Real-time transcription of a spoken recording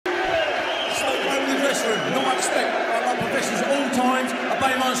Terry. No, I expect our professionals at all times,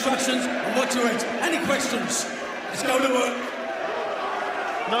 obey my instructions and watch your heads. Any questions? Let's go to work.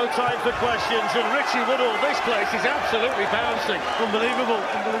 No time for questions, and Richie Woodall, this place is absolutely bouncing. Unbelievable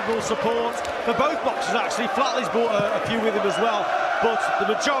support for both boxers, actually. Flatley's brought a few with him as well, but the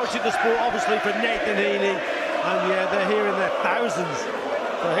majority of the support, obviously, for Nathan Heaney, and yeah, they're here in their thousands.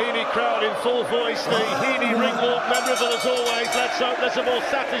 The Heaney crowd in full voice, the Heaney ring walk, memorable as always. Let's hope there's a more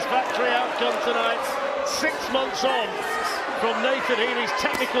satisfactory outcome tonight. 6 months on from Nathan Heaney's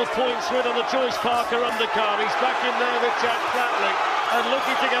technical points win on the Joyce Parker undercard. He's back in there with Jack Flatley and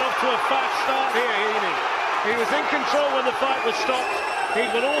looking to get off to a fast start here, Heaney. He was in control when the fight was stopped.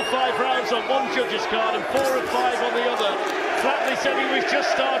 He'd won all 5 rounds on one judge's card and 4 of 5 on the other. Flatley said he was just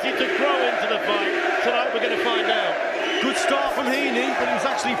starting to grow into the fight. Tonight we're going to find out. Good start from Heaney, but it was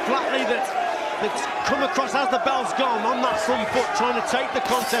actually Flatley that's come across as the bell's gone on that front foot, trying to take the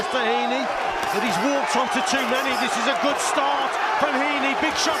contest to Heaney. But he's walked onto too many. This is a good start from Heaney.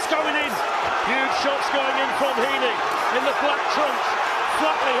 Big shots going in. Huge shots going in from Heaney in the black trunks.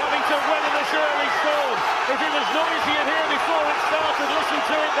 Flatley having to weather this early storm. If it was noisy in here before it started, listen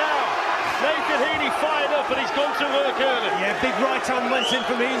to it now. Nathan Heaney fired up and he's gone to work early. Yeah, big right hand went in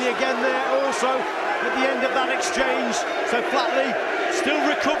from Heaney again there also at the end of that exchange. So Flatley still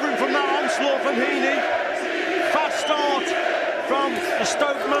recovering from that onslaught from Heaney. Fast start from the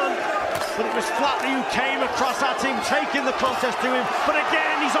Stoke man, but it was Flatley who came across at him, taking the contest to him. But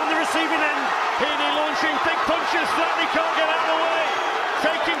again, he's on the receiving end. Heaney launching big punches. Flatley can't get out of the way.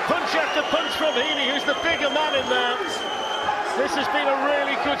 Taking punch after punch from Heaney, who's the bigger man in there. This has been a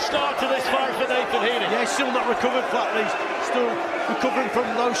really good start to this fight for Nathan Heaney. Yeah, he's still not recovered, Flatley. Still recovering from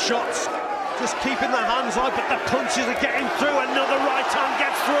those shots. Just keeping the hands high, but the punches are getting through. Another right hand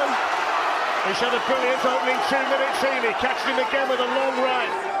gets through. He's had a brilliant opening 2 minutes, Heaney. Catched him again with a long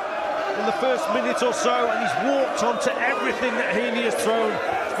right. In the first minute or so, and he's walked onto everything that Heaney has thrown.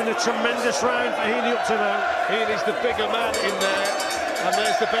 It's been a tremendous round for Heaney up to now. Heaney's the bigger man in there, and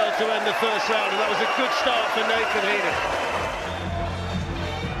there's the bell to end the first round, and that was a good start for Nathan Heaney.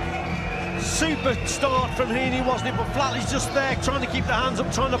 Super start from Heaney, wasn't it? But Flatley's just there, trying to keep the hands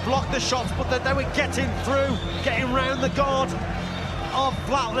up, trying to block the shots, but they were getting through, getting round the guard of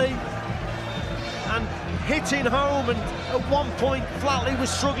Flatley and hitting home. And at one point, Flatley was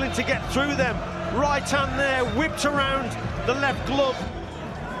struggling to get through them. Right hand there, whipped around the left glove.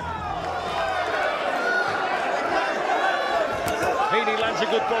 Heaney lands a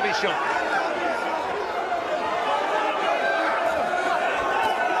good body shot.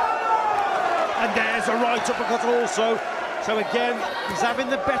 And there's a right uppercut also. So again, he's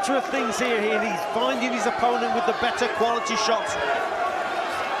having the better of things here. He's finding his opponent with the better quality shots.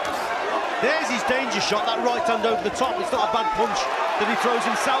 There's his danger shot, that right hand over the top. It's not a bad punch that he throws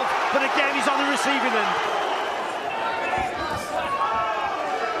himself, but again, he's on the receiving end.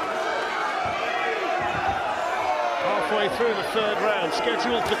 Halfway through the third round,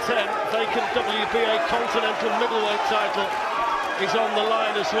 scheduled for 10, vacant WBA Continental middleweight title is on the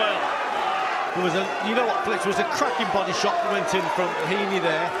line as well. There was you know what, Flitz, was a cracking body shot that went in from Heaney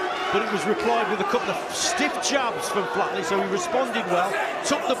there, but it was replied with a couple of stiff jabs from Flatley, so he responded well,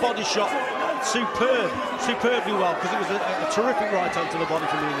 took the body shot superbly well, because it was a terrific right hand to the body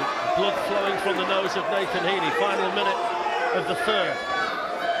from Heaney. Blood flowing from the nose of Nathan Heaney, final minute of the third.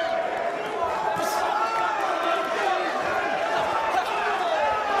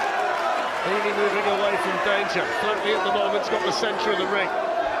 Heaney moving away from danger. Flatley at the moment's got the centre of the ring.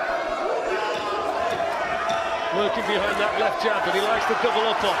 Working behind that left jab that he likes to double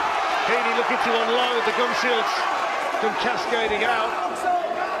up on. Heaney looking to unload, the gun shields come cascading out.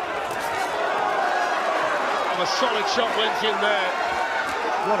 And a solid shot went in there.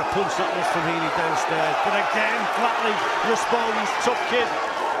 What a punch that was from Heaney downstairs. But again, Flatley responds, tough kid.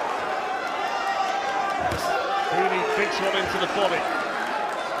 Heaney beats one into the body.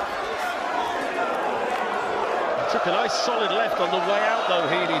 Took a nice solid left on the way out though,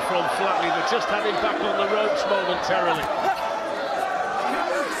 Heaney, from Flatley, that just had him back on the ropes momentarily.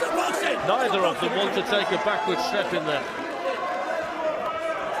 Neither of them want to take a backward step in there.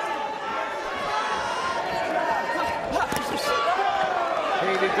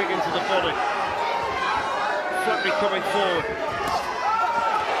 Heaney big into the body. Flatley coming forward.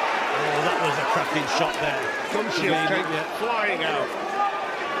 Oh, that was a cracking shot there. Gun shield came flying out.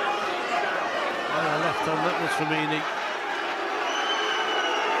 Left on, that was from Heaney.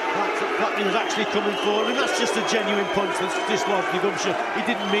 Flatley was actually coming forward, and that's just a genuine punch that's dislodged the gum shield. He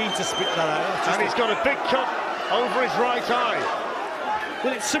didn't mean to spit that out. And he's got a big cut over his right eye.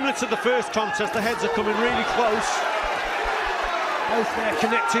 Well, it's similar to the first contest. The heads are coming really close. Both there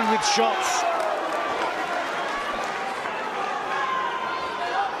connecting with shots.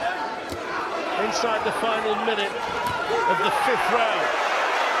 inside the final minute of the 5th round.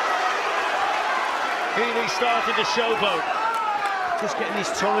 Heaney started to showboat. Just getting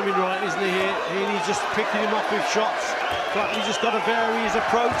his timing right, isn't he, here? Heaney's just picking him off with shots. Flatley's just got to vary his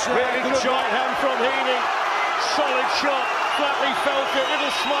approach. Really good right hand from Heaney. Solid shot. Flatley felt it.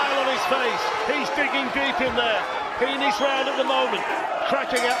 Little smile on his face. He's digging deep in there. Heaney's round at the moment.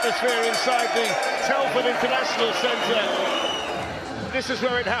 Cracking atmosphere inside the Telford International Centre. This is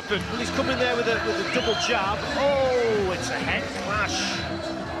where it happened. Well, he's coming there with a double jab. Oh, it's a head clash.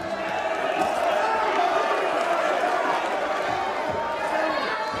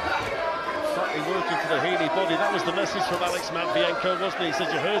 Flatley working to the Heaney body. That was the message from Alex Matvienko, wasn't he? He said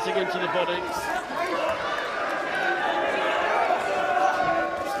you're hurting him to the body.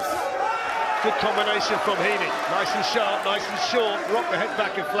 Good combination from Heaney. Nice and sharp, nice and short. Rock the head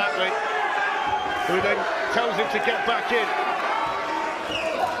back of Flatley, who then tells him to get back in.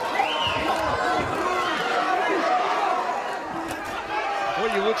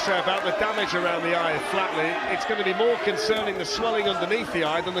 What you would say about the damage around the eye of Flatley, it's going to be more concerning the swelling underneath the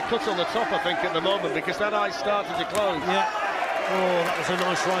eye than the cut on the top, I think, at the moment, because that eye started to close. Yeah. Oh, that was a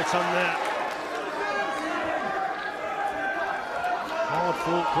nice right hand there.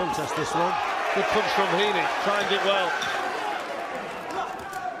 Hard-fought contest, this one. Good punch from Heaney, timed it well.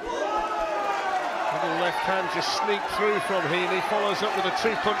 Little left hand just sneaked through from Heaney, follows up with a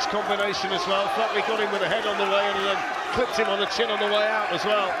 2-punch combination as well. Flatley got him with a head on the way and then clipped him on the chin on the way out as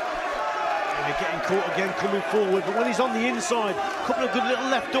well. Yeah, getting caught again, coming forward, but when he's on the inside, a couple of good little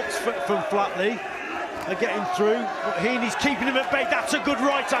left hooks from Flatley. They're getting through, but Heaney's keeping him at bay. That's a good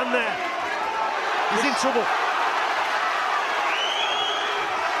right hand there. He's in trouble.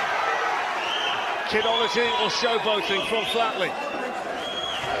 Kidology or showboating from Flatley.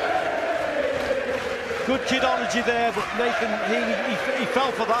 Good kidology there, but Nathan Heaney, he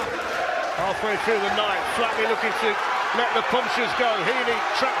fell for that. Halfway through the night, Flatley looking to let the punches go. Heaney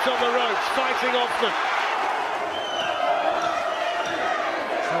trapped on the ropes, fighting off them.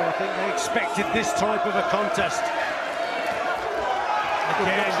 So I think they expected this type of a contest.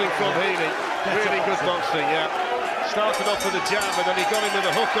 Good boxing from Heaney. Really good boxing, yeah. Started off with a jab and then he got him with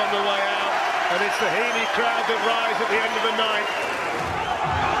a hook on the way out. And it's the Heaney crowd that rise at the end of the night.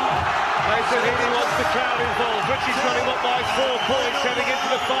 Nathan Heaney wants the crowd involved. Richie's got him up by 4 points heading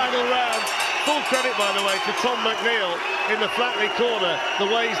into the final round. Full credit, by the way, to Tom McNeil in the Flatley corner,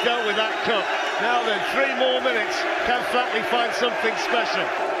 the way he's dealt with that cut. Now then, 3 more minutes. Can Flatley find something special?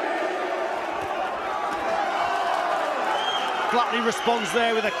 Flatley responds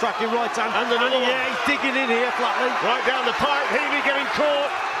there with a cracking right hand. And another one. Yeah, he's digging in here, Flatley. Right down the pipe, Heaney getting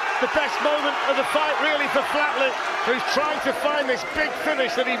caught. The best moment of the fight, really, for Flatley, who's trying to find this big finish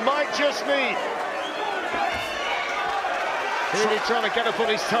that he might just need. Heaney trying to get up on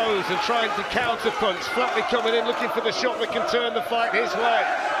his toes and trying to counter-punch. Flatley coming in, looking for the shot that can turn the fight his way.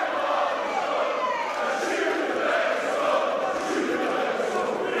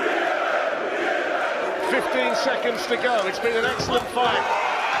 15 seconds to go. It's been an excellent fight.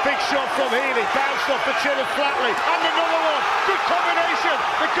 Big shot from Heaney, bounced off the chin of Flatley, and another one. Good combination.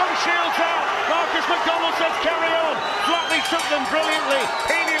 The gun shield's out. Marcus McDonald says carry on. Flatley took them brilliantly.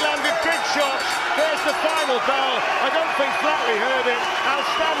 Heaney landed big shots. There's the final bell. I don't think Flatley heard it.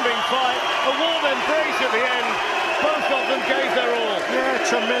 Outstanding fight. A warm embrace at the end. Both of them gave their all. Yeah,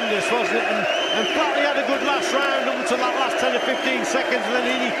 tremendous, wasn't it? And Flatley had a good last round up until that last 10 or 15 seconds, and then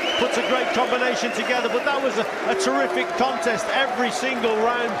Heaney puts a great combination together. But that was a terrific contest. Every single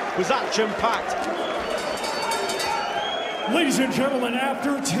round was action-packed. Ladies and gentlemen,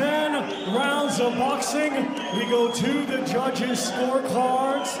 after 10 rounds of boxing, we go to the judges'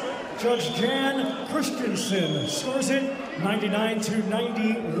 scorecards. Judge Jan Christensen scores it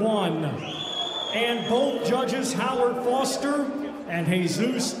 99-91. And both judges, Howard Foster and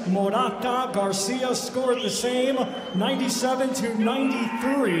Jesus Morata Garcia, scored the same,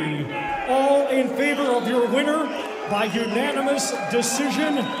 97-93. All in favor of your winner by unanimous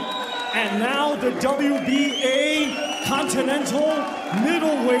decision. And now the WBA Continental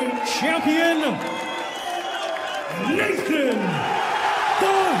Middleweight Champion, Nathan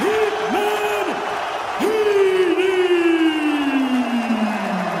the Hitman